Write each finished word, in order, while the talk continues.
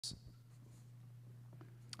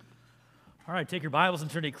All right, take your Bibles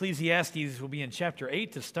and turn to Ecclesiastes. We'll be in chapter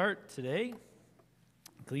 8 to start today.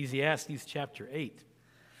 Ecclesiastes chapter 8.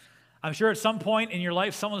 I'm sure at some point in your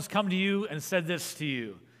life, someone's come to you and said this to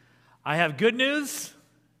you. I have good news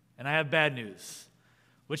and I have bad news.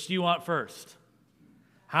 Which do you want first?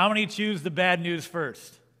 How many choose the bad news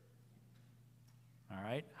first? All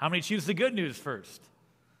right. How many choose the good news first?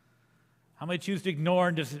 How many choose to ignore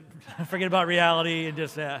and just forget about reality and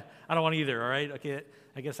just, I don't want either, all right? Okay,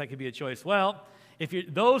 I guess that could be a choice. Well, if you're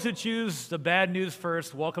those who choose the bad news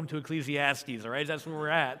first, welcome to Ecclesiastes, all right? That's where we're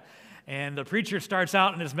at. And the preacher starts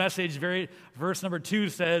out in his message, verse number 2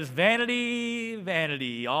 says, Vanity,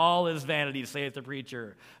 vanity, all is vanity, saith the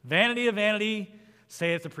preacher. Vanity of vanity,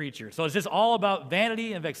 saith the preacher. So it's just all about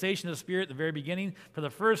vanity and vexation of the spirit at the very beginning. For the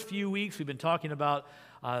first few weeks, we've been talking about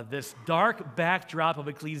this dark backdrop of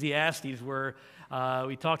Ecclesiastes where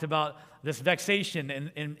we talked about this vexation,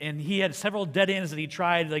 and he had several dead ends that he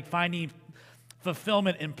tried, like finding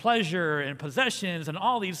fulfillment in pleasure and possessions and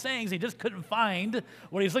all these things. He just couldn't find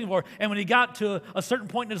what he was looking for. And when he got to a certain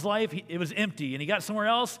point in his life, it was empty. And he got somewhere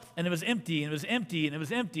else, and it was empty, and it was empty, and it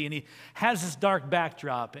was empty. And he has this dark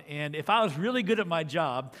backdrop. And if I was really good at my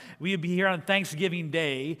job, we would be here on Thanksgiving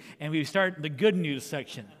Day, and we would start the good news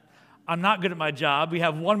section. I'm not good at my job. We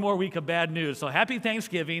have one more week of bad news. So happy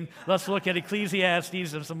Thanksgiving. Let's look at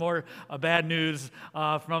Ecclesiastes and some more bad news it's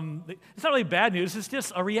not really bad news. It's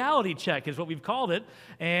just a reality check is what we've called it.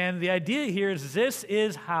 And the idea here is this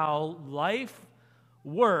is how life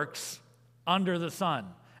works under the sun.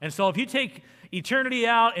 And so if you take eternity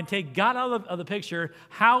out and take God out of the picture,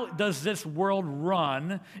 how does this world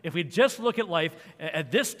run if we just look at life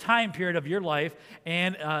at this time period of your life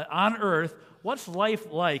and on earth? What's life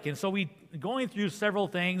like? And so going through several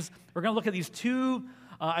things. We're going to look at these two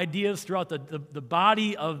ideas throughout the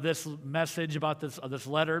body of this message about this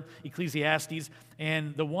letter, Ecclesiastes.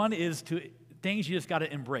 And the one is things you just got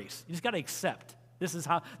to embrace. You just got to accept. This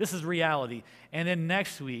is reality. And then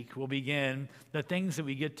next week we'll begin the things that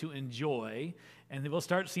we get to enjoy. And we'll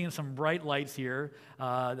start seeing some bright lights here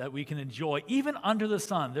that we can enjoy. Even under the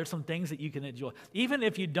sun, there's some things that you can enjoy. Even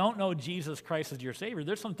if you don't know Jesus Christ as your Savior,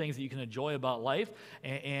 there's some things that you can enjoy about life.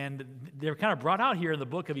 And they're kind of brought out here in the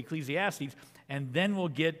book of Ecclesiastes. And then we'll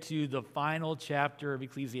get to the final chapter of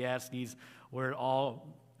Ecclesiastes where it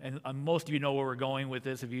all, and most of you know where we're going with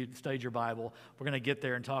this if you studied your Bible. We're going to get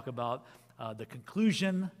there and talk about the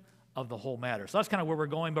conclusion of the whole matter. So that's kind of where we're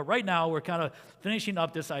going. But right now, we're kind of finishing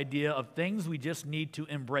up this idea of things we just need to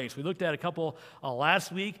embrace. We looked at a couple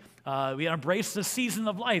last week. We embrace the season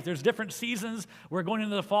of life. There's different seasons. We're going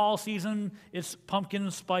into the fall season. It's pumpkin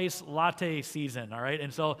spice latte season, all right?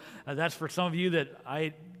 And so that's for some of you that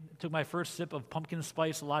I took my first sip of pumpkin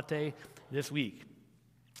spice latte this week.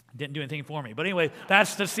 Didn't do anything for me. But anyway,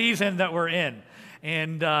 that's the season that we're in.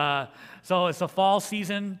 And so it's the fall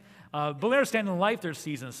season. But we understand in life there's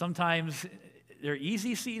seasons. Sometimes they're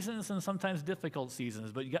easy seasons and sometimes difficult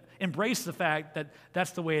seasons. But you got embrace the fact that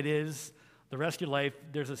that's the way it is. The rest of your life,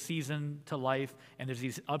 there's a season to life, and there's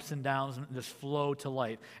these ups and downs and this flow to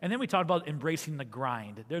life. And then we talked about embracing the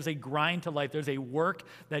grind. There's a grind to life. There's a work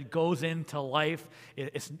that goes into life.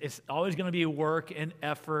 It's always going to be work and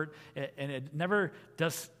effort, and it never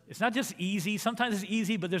does. It's not just easy. Sometimes it's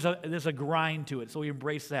easy, but there's a grind to it. So we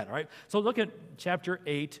embrace that. All right. So look at chapter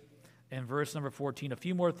 8. And verse number 14, a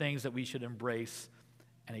few more things that we should embrace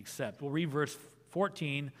and accept. We'll read verse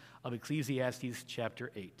 14 of Ecclesiastes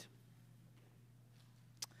chapter 8.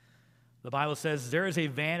 The Bible says, there is a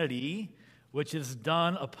vanity which is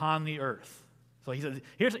done upon the earth. So he says,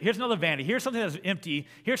 here's another vanity. Here's something that's empty.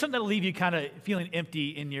 Here's something that'll leave you kind of feeling empty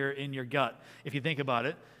in your gut, if you think about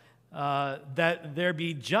it. That there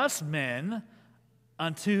be just men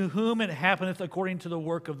unto whom it happeneth according to the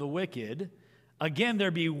work of the wicked. Again, there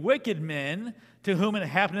be wicked men to whom it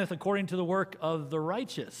happeneth according to the work of the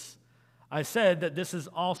righteous. I said that this is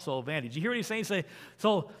also vanity. Did you hear what he's saying?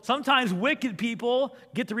 So sometimes wicked people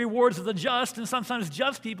get the rewards of the just, and sometimes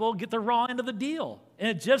just people get the raw end of the deal.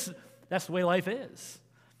 And that's the way life is.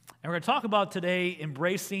 And we're going to talk about today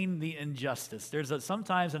embracing the injustice. There's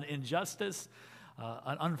sometimes an injustice,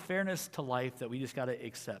 an unfairness to life that we just got to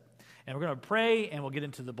accept. And we're going to pray, and we'll get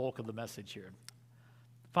into the bulk of the message here.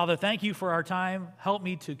 Father, thank you for our time. Help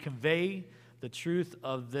me to convey the truth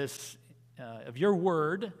of this, of your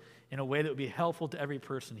word in a way that would be helpful to every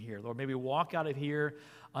person here. Lord, maybe walk out of here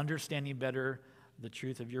understanding better the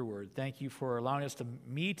truth of your word. Thank you for allowing us to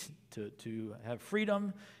meet, to have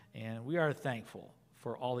freedom, and we are thankful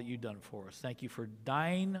for all that you've done for us. Thank you for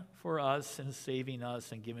dying for us and saving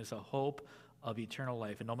us and giving us a hope of eternal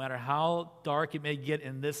life. And no matter how dark it may get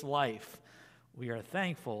in this life, we are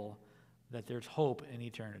thankful that there's hope in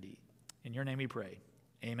eternity. In your name we pray.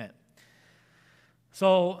 Amen.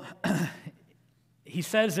 So he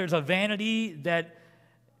says there's a vanity, that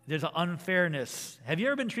there's an unfairness. Have you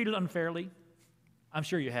ever been treated unfairly? I'm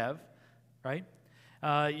sure you have, right?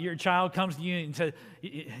 Your child comes to you and says,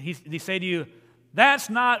 they say to you, "That's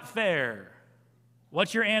not fair."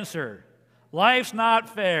 What's your answer? Life's not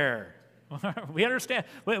fair. We understand.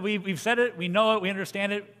 We've said it. We know it. We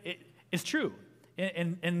understand it. It's true.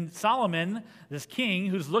 And Solomon, this king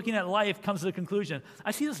who's looking at life, comes to the conclusion,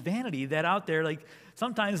 I see this vanity that out there, like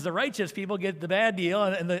sometimes the righteous people get the bad deal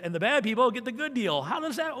and the bad people get the good deal. How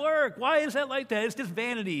does that work? Why is that like that? It's just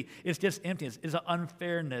vanity. It's just emptiness. It's an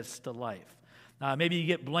unfairness to life. Maybe you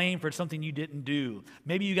get blamed for something you didn't do.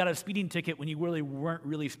 Maybe you got a speeding ticket when you really weren't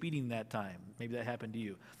really speeding that time. Maybe that happened to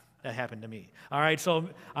you. That happened to me. All right, so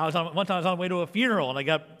one time I was on the way to a funeral, and I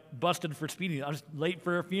got busted for speeding. I was late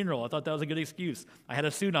for a funeral. I thought that was a good excuse. I had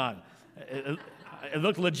a suit on. It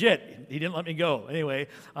looked legit. He didn't let me go. Anyway,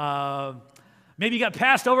 maybe you got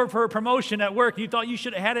passed over for a promotion at work, and you thought you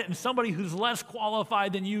should have had it, and somebody who's less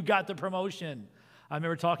qualified than you got the promotion. I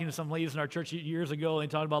remember talking to some ladies in our church years ago, and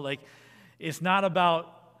they talked about, like, it's not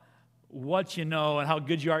about what you know and how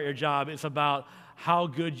good you are at your job. It's about how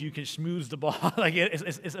good you can schmooze the ball. Like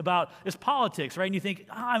it's politics, right? And you think,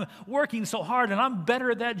 I'm working so hard and I'm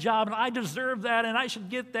better at that job and I deserve that and I should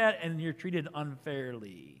get that, and you're treated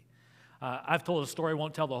unfairly. I've told a story,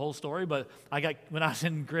 won't tell the whole story, but when I was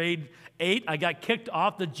in grade 8, I got kicked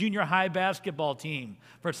off the junior high basketball team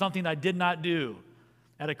for something I did not do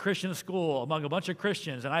at a Christian school among a bunch of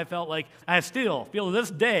Christians, and I felt like, I still feel to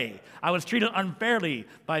this day, I was treated unfairly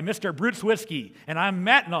by Mr. Bruce Whiskey, and I'm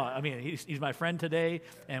mad. No, I mean, he's my friend today,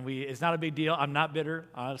 and it's not a big deal. I'm not bitter,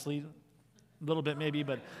 honestly, a little bit maybe,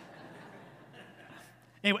 but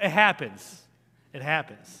anyway, it happens. It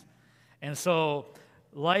happens. And so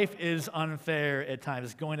life is unfair at times.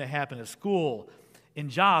 It's going to happen at school, in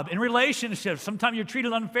job, in relationships. Sometimes you're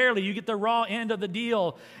treated unfairly. You get the raw end of the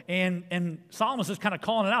deal. And Solomon's just kind of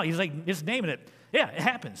calling it out. He's like, just naming it. Yeah, it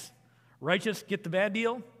happens. Righteous get the bad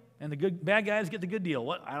deal, and the bad guys get the good deal.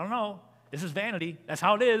 What? I don't know. This is vanity. That's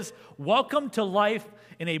how it is. Welcome to life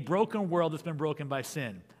in a broken world that's been broken by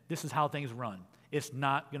sin. This is how things run. It's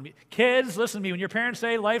not going to be. Kids, listen to me. When your parents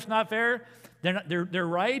say life's not fair, they're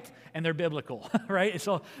right and they're biblical, right?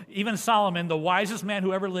 So even Solomon, the wisest man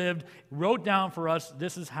who ever lived, wrote down for us,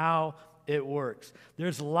 this is how it works.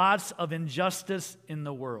 There's lots of injustice in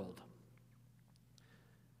the world.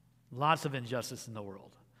 Lots of injustice in the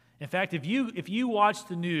world. In fact, if you watch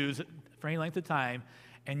the news for any length of time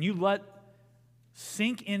and you let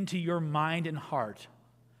sink into your mind and heart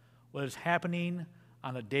what is happening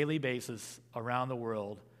on a daily basis around the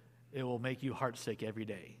world, it will make you heartsick every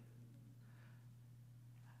day.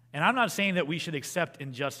 And I'm not saying that we should accept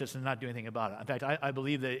injustice and not do anything about it. In fact, I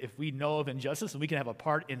believe that if we know of injustice, we can have a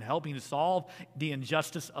part in helping to solve the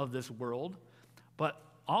injustice of this world. But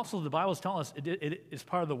also the Bible is telling us it is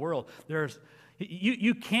part of the world.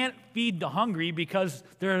 You can't feed the hungry because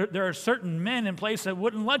there are certain men in place that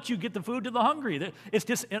wouldn't let you get the food to the hungry. It's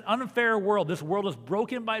just an unfair world. This world is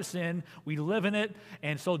broken by sin. We live in it.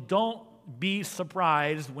 And so don't be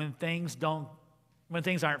surprised when things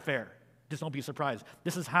aren't fair. Just don't be surprised.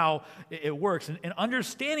 This is how it works. And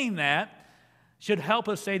understanding that should help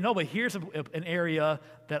us say, no, but here's an area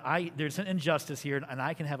that there's an injustice here, and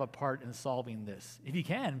I can have a part in solving this. If you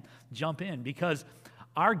can, jump in, because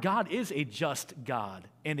our God is a just God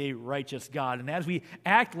and a righteous God. And as we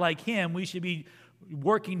act like Him, we should be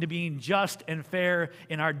working to being just and fair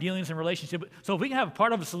in our dealings and relationships. So if we can have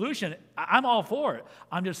part of a solution, I'm all for it.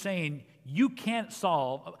 I'm just saying you can't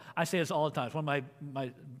solve. I say this all the time. It's one of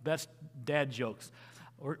my best dad jokes.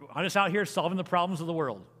 I'm just out here solving the problems of the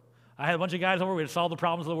world. I had a bunch of guys over, we had to solve the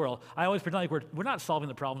problems of the world. I always pretend like we're not solving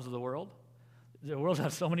the problems of the world. The world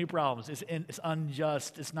has so many problems. It's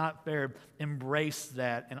unjust. It's not fair. Embrace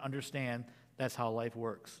that and understand that's how life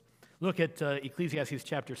works. Look at Ecclesiastes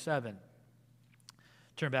chapter 7.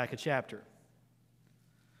 Turn back a chapter.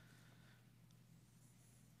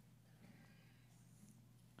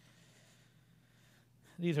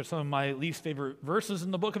 These are some of my least favorite verses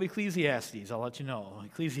in the book of Ecclesiastes. I'll let you know.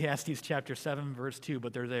 Ecclesiastes chapter 7, verse 2,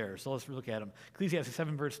 but they're there. So let's look at them. Ecclesiastes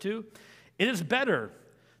 7, verse 2. It is better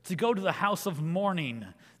to go to the house of mourning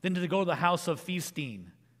than to go to the house of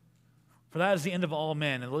feasting. For that is the end of all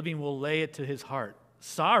men, and the living will lay it to his heart.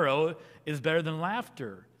 Sorrow is better than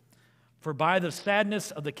laughter, for by the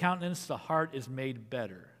sadness of the countenance the heart is made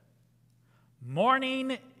better.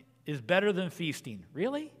 Mourning is better than feasting.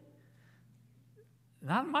 Really?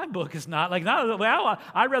 Not in my book, it's not.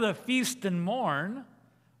 I'd rather feast than mourn,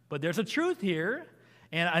 but there's a truth here.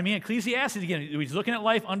 And I mean, Ecclesiastes, again, he's looking at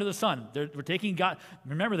life under the sun. We're taking God.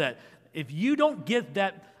 Remember that. If you don't get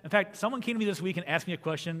that, in fact, someone came to me this week and asked me a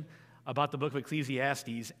question about the book of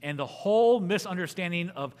Ecclesiastes, and the whole misunderstanding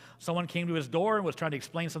of someone came to his door and was trying to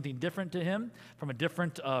explain something different to him from a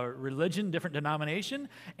different religion, different denomination,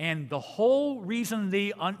 and the whole reason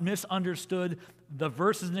they misunderstood the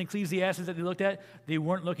verses in Ecclesiastes that they looked at, they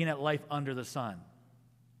weren't looking at life under the sun.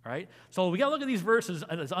 Right? So we got to look at these verses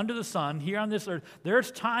as under the sun here on this earth. There's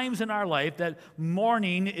times in our life that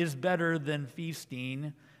mourning is better than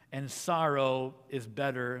feasting and sorrow is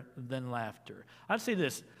better than laughter. I'd say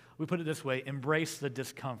this, we put it this way, embrace the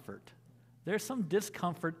discomfort. There's some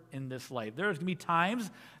discomfort in this life. There's going to be times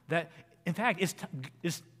that, in fact,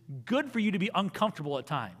 it's good for you to be uncomfortable at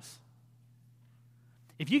times.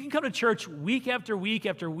 If you can come to church week after week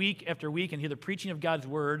after week after week and hear the preaching of God's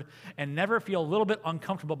word and never feel a little bit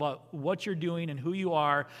uncomfortable about what you're doing and who you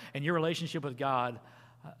are and your relationship with God,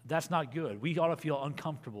 that's not good. We ought to feel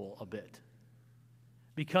uncomfortable a bit.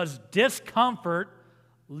 Because discomfort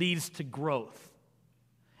leads to growth.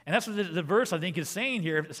 And that's what the verse, I think, is saying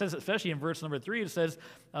here. It says, especially in verse number 3, it says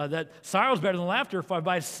that sorrow is better than laughter, for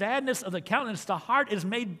by sadness of the countenance the heart is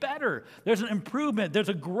made better. There's an improvement. There's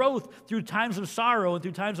a growth through times of sorrow and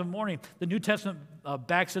through times of mourning. The New Testament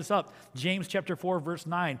backs this up. James chapter 4, verse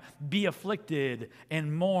 9, be afflicted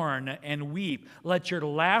and mourn and weep. Let your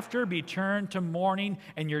laughter be turned to mourning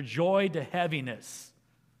and your joy to heaviness.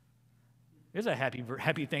 There's a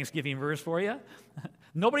happy Thanksgiving verse for you.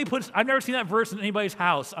 I've never seen that verse in anybody's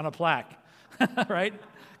house on a plaque, right?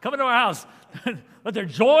 Come into our house. Let their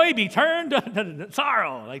joy be turned to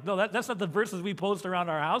sorrow. Like, no, that's not the verses we post around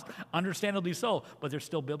our house, understandably so, but they're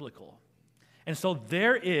still biblical. And so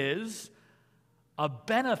there is a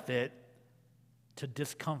benefit to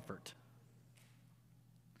discomfort.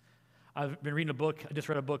 I've been reading a book, I just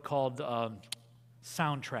read a book called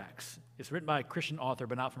Soundtracks. It's written by a Christian author,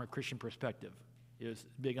 but not from a Christian perspective. It was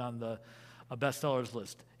big on a bestsellers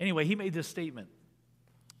list. Anyway, he made this statement.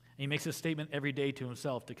 And he makes this statement every day to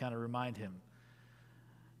himself to kind of remind him.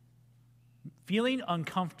 Feeling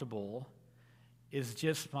uncomfortable is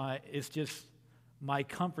just my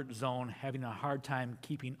comfort zone having a hard time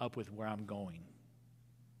keeping up with where I'm going.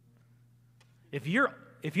 If you're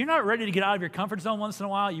not ready to get out of your comfort zone once in a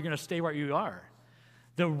while, you're going to stay where you are.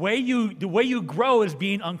 The way you grow is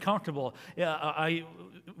being uncomfortable.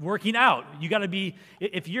 Working out, you got to be.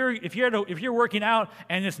 If you're working out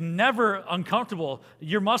and it's never uncomfortable,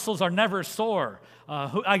 your muscles are never sore.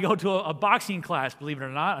 I go to a boxing class, believe it or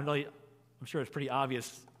not. I'm sure it's pretty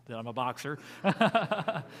obvious that I'm a boxer.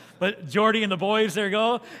 But Jordy and the boys, there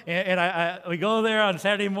go, and we go there on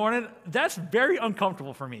Saturday morning. That's very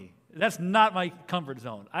uncomfortable for me. That's not my comfort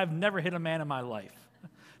zone. I've never hit a man in my life.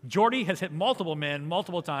 Jordy has hit multiple men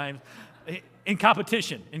multiple times in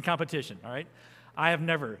competition, all right? I have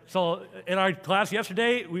never. So in our class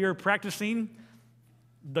yesterday, we were practicing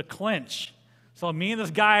the clinch. So me and this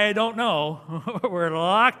guy I don't know were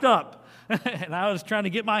locked up, and I was trying to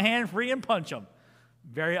get my hand free and punch him.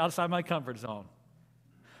 Very outside my comfort zone.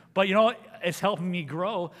 But you know, it's helping me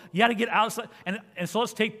grow. You got to get outside. And so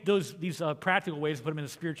let's take these practical ways and put them in a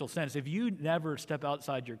spiritual sense. If you never step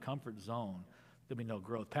outside your comfort zone, there'll be no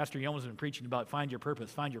growth. Pastor Young has been preaching about find your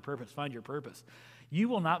purpose, find your purpose, find your purpose. You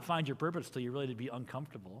will not find your purpose till you're ready to be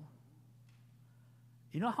uncomfortable.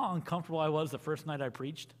 You know how uncomfortable I was the first night I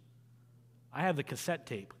preached? I have the cassette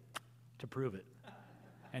tape to prove it.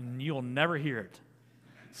 And you'll never hear it.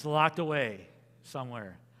 It's locked away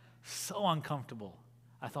somewhere. So uncomfortable.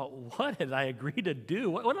 I thought, what did I agree to do?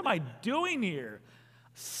 What am I doing here?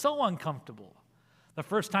 So uncomfortable. The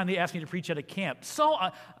first time they asked me to preach at a camp, so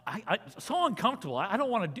uncomfortable. I don't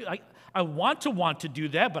want to do. I want to do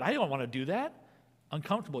that, but I don't want to do that.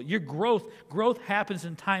 Uncomfortable. Your growth happens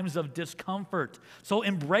in times of discomfort. So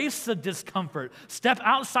embrace the discomfort. Step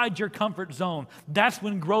outside your comfort zone. That's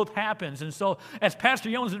when growth happens. And so, as Pastor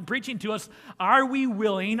Young has been preaching to us, are we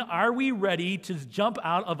willing? Are we ready to jump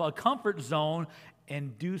out of a comfort zone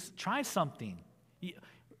and try something?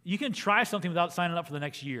 You can try something without signing up for the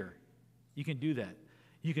next year. You can do that.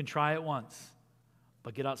 You can try it once,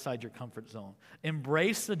 but get outside your comfort zone.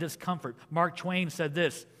 Embrace the discomfort. Mark Twain said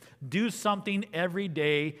this, do something every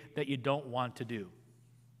day that you don't want to do.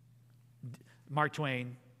 Mark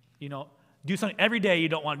Twain, do something every day you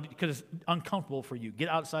don't want to do because it's uncomfortable for you. Get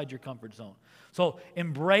outside your comfort zone. So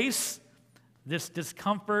embrace this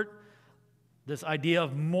discomfort, this idea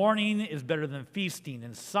of mourning is better than feasting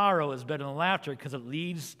and sorrow is better than laughter because it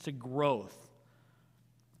leads to growth.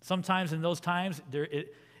 Sometimes in those times,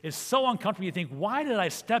 it is so uncomfortable, you think, why did I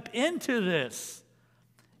step into this?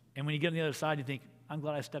 And when you get on the other side, you think, I'm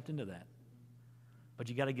glad I stepped into that. but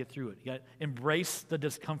you got to get through it. You got to embrace the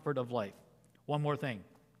discomfort of life. One more thing.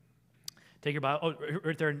 Take your Bible,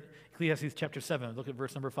 right there in Ecclesiastes chapter 7, look at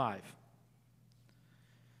verse number 5.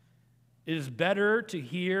 It is better to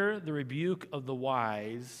hear the rebuke of the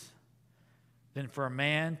wise than for a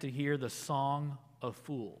man to hear the song of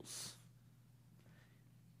fools.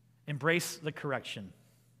 Embrace the correction.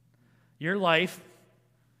 Your life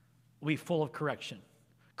will be full of correction.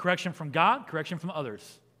 Correction from God, correction from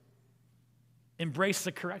others. Embrace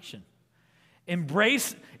the correction.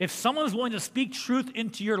 Embrace, if someone is willing to speak truth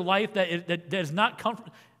into your life that does not come from,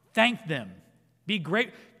 thank them. Be great.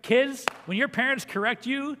 Kids, when your parents correct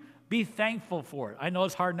you, be thankful for it. I know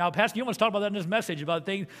it's hard now. Pastor, you almost talked about that in his message, about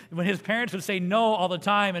things when his parents would say no all the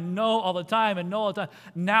time and no all the time and no all the time.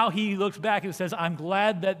 Now he looks back and says, I'm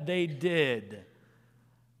glad that they did.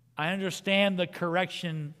 I understand the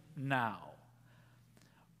correction now.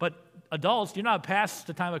 But adults, you're not past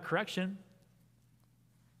the time of correction.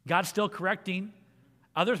 God's still correcting.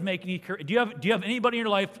 Others make you correct. Do you have anybody in your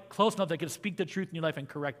life close enough that can speak the truth in your life and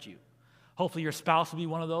correct you? Hopefully your spouse will be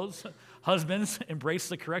one of those. Husbands, embrace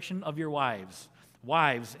the correction of your wives.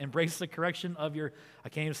 Wives, embrace the correction of your, I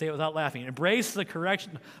can't even say it without laughing. Embrace the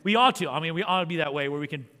correction. We ought to. We ought to be that way where we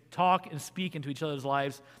can talk and speak into each other's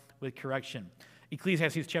lives with correction.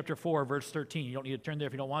 Ecclesiastes chapter 4, verse 13. You don't need to turn there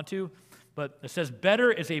if you don't want to. But it says, better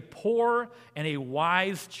is a poor and a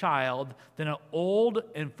wise child than an old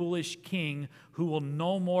and foolish king who will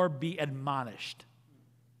no more be admonished.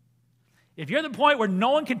 If you're at the point where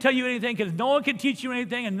no one can tell you anything because no one can teach you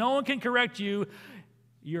anything and no one can correct you,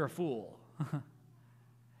 you're a fool.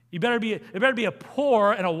 It better be a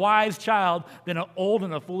poor and a wise child than an old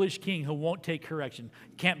and a foolish king who won't take correction.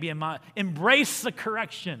 Can't be admonished. Embrace the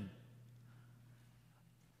correction.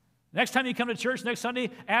 Next time you come to church, next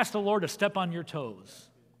Sunday, ask the Lord to step on your toes.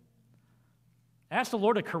 Ask the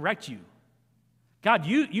Lord to correct you. God,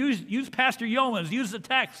 use Pastor Yeomans, use the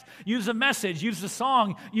text, use the message, use the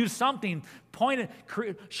song, use something. Point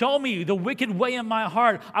it, show me the wicked way in my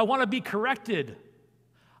heart. I want to be corrected.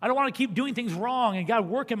 I don't want to keep doing things wrong. And God,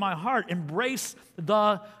 work in my heart. Embrace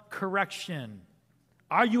the correction.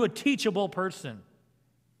 Are you a teachable person?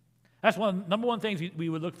 That's number one things we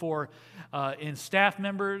would look for in staff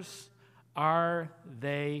members. Are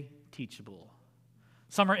they teachable?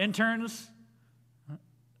 Some are interns.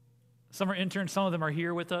 Some of them are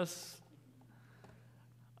here with us.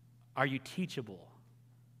 Are you teachable?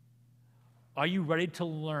 Are you ready to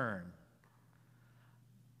learn?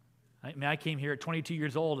 I came here at 22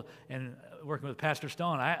 years old and working with Pastor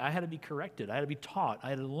Stone. I had to be corrected. I had to be taught. I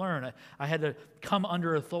had to learn. I had to come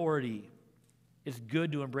under authority. It's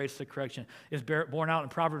good to embrace the correction. It's borne out in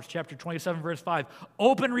Proverbs chapter 27, verse 5.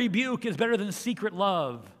 Open rebuke is better than secret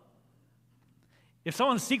love. If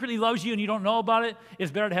someone secretly loves you and you don't know about it, it's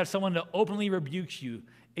better to have someone that openly rebukes you.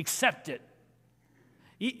 Accept it.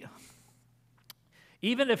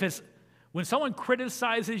 Even if it's, when someone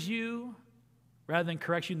criticizes you rather than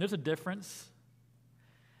corrects you, there's a difference.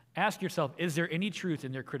 Ask yourself, is there any truth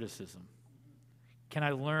in their criticism? Can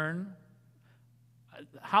I learn?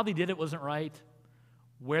 How they did it wasn't right.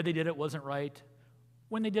 Where they did it wasn't right.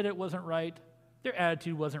 When they did it wasn't right. Their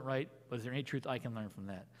attitude wasn't right. But is there any truth I can learn from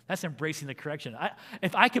that? That's embracing the correction.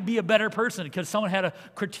 If I could be a better person because someone had a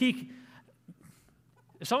critique,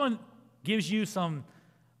 if someone gives you some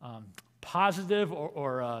positive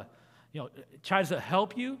or tries to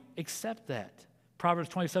help you, accept that. Proverbs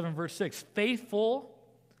 27, verse 6. Faithful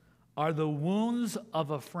are the wounds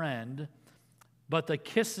of a friend, but the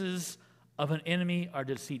kisses of an enemy are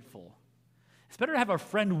deceitful. It's better to have a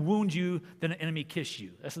friend wound you than an enemy kiss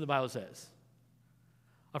you. That's what the Bible says.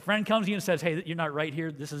 A friend comes to you and says, hey, you're not right here.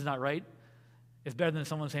 This is not right. It's better than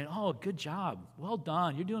someone saying, oh, good job. Well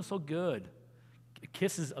done. You're doing so good.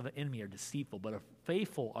 Kisses of an enemy are deceitful, but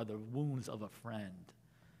faithful are the wounds of a friend.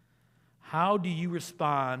 How do you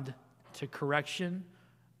respond to correction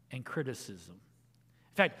and criticism?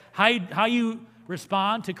 In fact, how you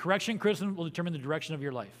respond to correction and criticism will determine the direction of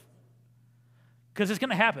your life. Because it's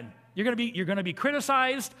going to happen. You're going to be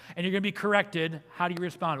criticized and you're going to be corrected. How do you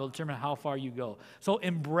respond? It will determine how far you go. So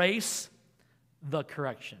embrace the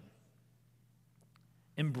correction.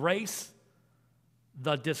 Embrace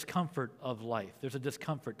the discomfort of life. There's a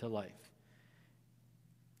discomfort to life.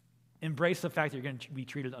 Embrace the fact that you're going to be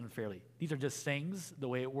treated unfairly. These are just things, the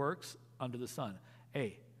way it works under the sun.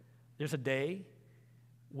 Hey, there's a day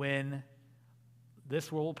when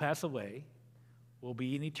this world will pass away. We'll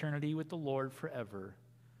be in eternity with the Lord forever.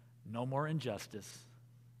 No more injustice,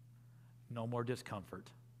 no more discomfort,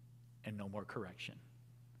 and no more correction.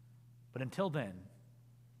 But until then,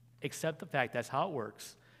 accept the fact that's how it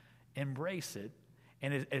works, embrace it,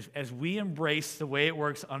 And as we embrace the way it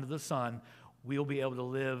works under the sun, we'll be able to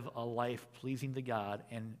live a life pleasing to God,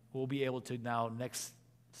 and we'll be able to now, next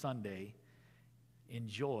Sunday,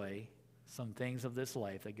 enjoy some things of this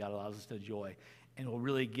life that God allows us to enjoy, and we'll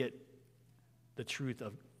really get the truth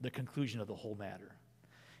of the conclusion of the whole matter.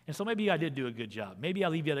 And so maybe I did do a good job. Maybe I'll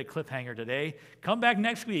leave you at a cliffhanger today. Come back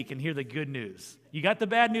next week and hear the good news. You got the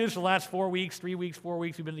bad news for the last 4 weeks, 3 weeks, 4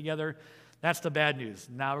 weeks we've been together. That's the bad news.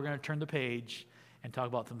 Now we're going to turn the page and talk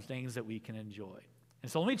about some things that we can enjoy.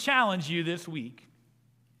 And so let me challenge you this week.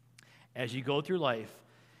 As you go through life,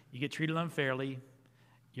 you get treated unfairly,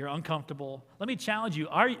 you're uncomfortable. Let me challenge you.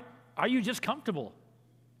 Are you just comfortable?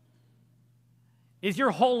 Is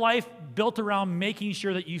your whole life built around making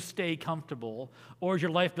sure that you stay comfortable, or is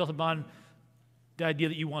your life built upon the idea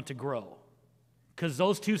that you want to grow? Because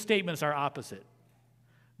those two statements are opposite.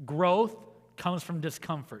 Growth comes from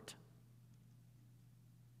discomfort.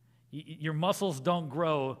 Your muscles don't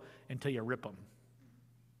grow until you rip them.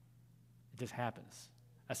 It just happens.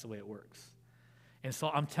 That's the way it works. And so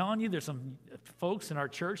I'm telling you, there's some folks in our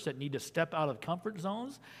church that need to step out of comfort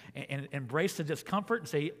zones and embrace the discomfort and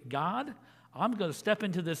say, God, I'm going to step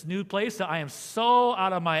into this new place that I am so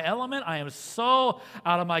out of my element. I am so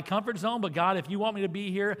out of my comfort zone. But God, if you want me to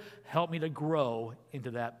be here, help me to grow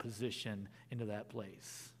into that position, into that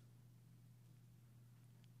place.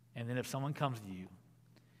 And then if someone comes to you,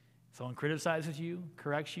 someone criticizes you,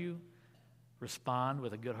 corrects you, respond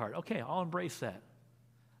with a good heart. Okay, I'll embrace that.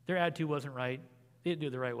 Their attitude wasn't right. They didn't do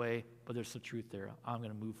it the right way, but there's some truth there. I'm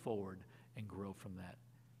going to move forward and grow from that.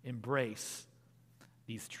 Embrace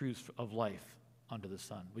these truths of life under the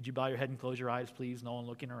sun. Would you bow your head and close your eyes, please? No one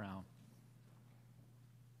looking around.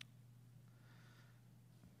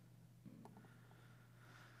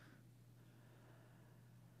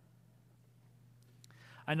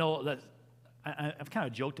 I know that I've kind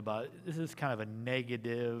of joked about it. This is kind of a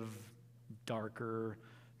negative, darker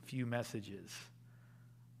few messages.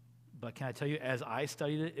 But can I tell you, as I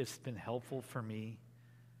studied it, it's been helpful for me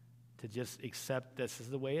to just accept this is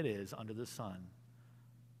the way it is under the sun.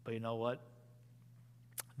 But you know what?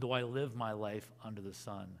 Though I live my life under the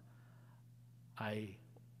sun, I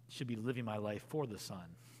should be living my life for the Son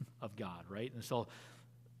of God, right? And so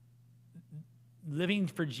living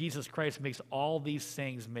for Jesus Christ makes all these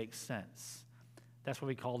things make sense. That's what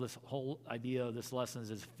we call this whole idea of this lesson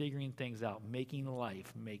is figuring things out, making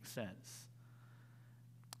life make sense.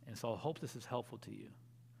 And so I hope this is helpful to you.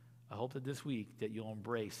 I hope that this week that you'll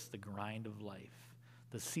embrace the grind of life,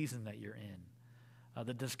 the season that you're in,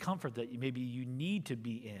 the discomfort that maybe you need to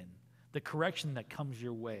be in, the correction that comes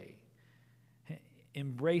your way.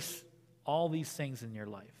 Embrace all these things in your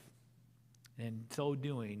life. And in so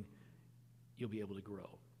doing, you'll be able to grow.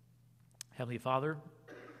 Heavenly Father,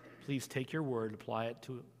 please take your word, apply it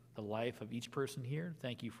to the life of each person here.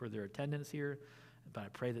 Thank you for their attendance here. But I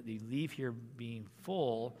pray that they leave here being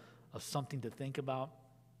full of something to think about,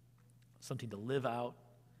 something to live out.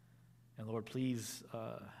 And Lord, please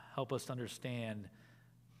help us to understand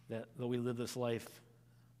that though we live this life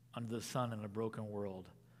under the sun in a broken world,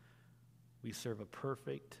 we serve a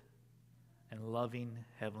perfect and loving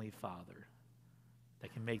Heavenly Father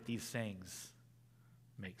that can make these things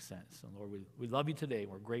make sense. And Lord, we love you today.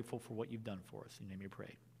 We're grateful for what you've done for us. In your name we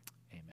pray.